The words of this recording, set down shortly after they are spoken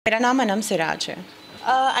मेरा नाम अनम सिराज है।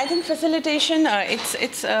 आई थिंक फैसिलिटेशन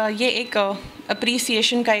इट्स ये एक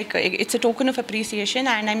appreciation का एक it's a token of appreciation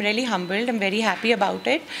and I'm really humbled. I'm very happy about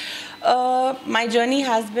it. My journey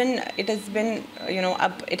has been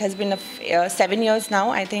अब it has been 7 years now.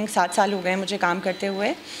 I think 7 साल हो गए मुझे काम करते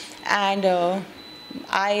हुए and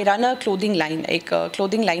I run a clothing line. एक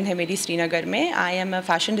clothing line है मेरी श्रीनगर में. I am a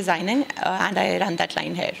fashion designer and I run that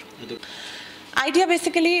line here. Idea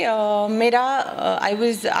basically, I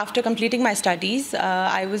was after completing my studies,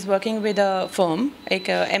 I was working with a firm, like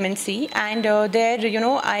MNC, and there,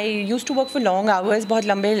 I used to work for long hours, बहुत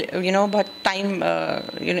लंबे, बहुत time,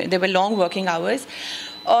 they were long working hours.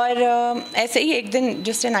 और ऐसे ही एक दिन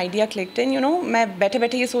just an idea clicked in, मैं बैठे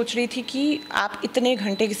बैठे ये सोच रही थी कि आप इतने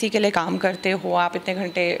घंटे किसी के लिए काम करते हो, आप इतने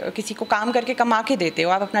घंटे किसी को काम करके कमा के देते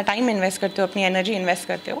हो, आप अपना टाइम इन्वेस्ट करते हो, अपनी एनर्जी इन्वेस्ट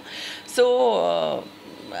करते हो. सो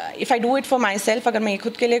if I do it for myself, अगर मैं ये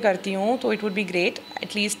खुद के लिए करती हूँ तो it would be great.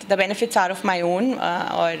 At least the benefits are of my own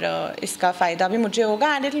और इसका फ़ायदा भी मुझे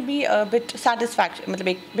होगा and it will be a bit satisfaction, मतलब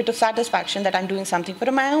एक bit of satisfaction that I'm doing something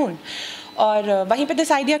for my own. और वहीं पे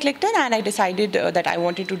this idea clicked in and I decided that I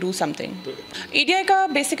wanted to do something. EDI का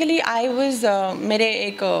basically I was मेरे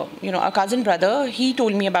एक a cousin brother, he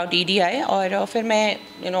told me about EDI और फिर मैं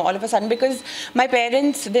all of a sudden because my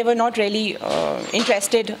parents they were not really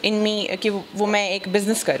interested in me कि वो मैं एक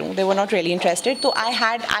business करूँ, they were not really interested. तो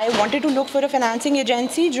I wanted to look for a financing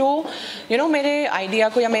agency जो मेरे idea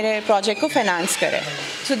को या मेरे project को finance करे.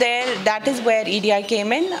 So that is where EDI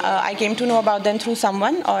came in. I came to know about them through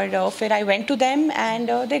someone और फिर I went to them and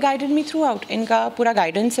they guided me throughout. इनका पूरा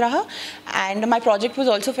guidance रहा and my project was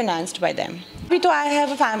also financed by them. अभी तो I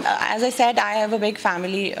have as I said, I have a big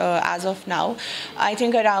family as of now. I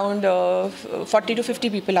think around 40 to 50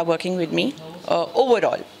 people are working with me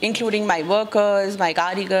overall, including my workers, my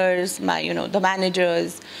karigars, my the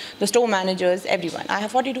managers, the store managers, everyone. I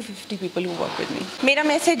have 40 to 50 people who work with me. मेरा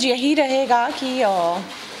message यही रहेगा कि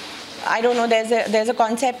I don't know, there's a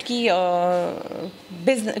concept कि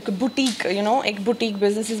business boutique, एक boutique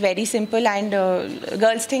business is very simple and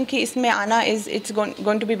girls think कि इसमें आना it's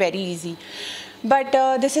going to be very easy. But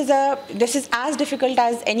this is as difficult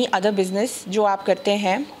as any other business जो आप करते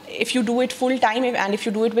हैं if you do it full time and if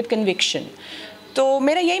you do it with conviction. तो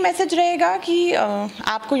मेरा यही मैसेज रहेगा कि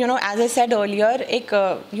आपको as I said earlier एक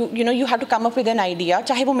you have to come up with an idea,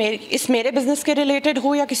 चाहे वो मेरे बिजनेस के रिलेटेड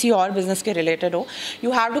हो या किसी और बिजनेस के रिलेटेड हो.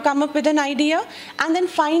 You have to come up with an idea and then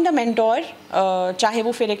find a mentor, चाहे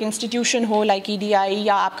वो फिर एक इंस्टीट्यूशन हो like EDI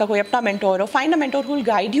या आपका कोई अपना mentor हो. Find a mentor who will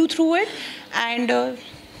guide you through it and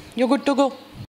you're good to go.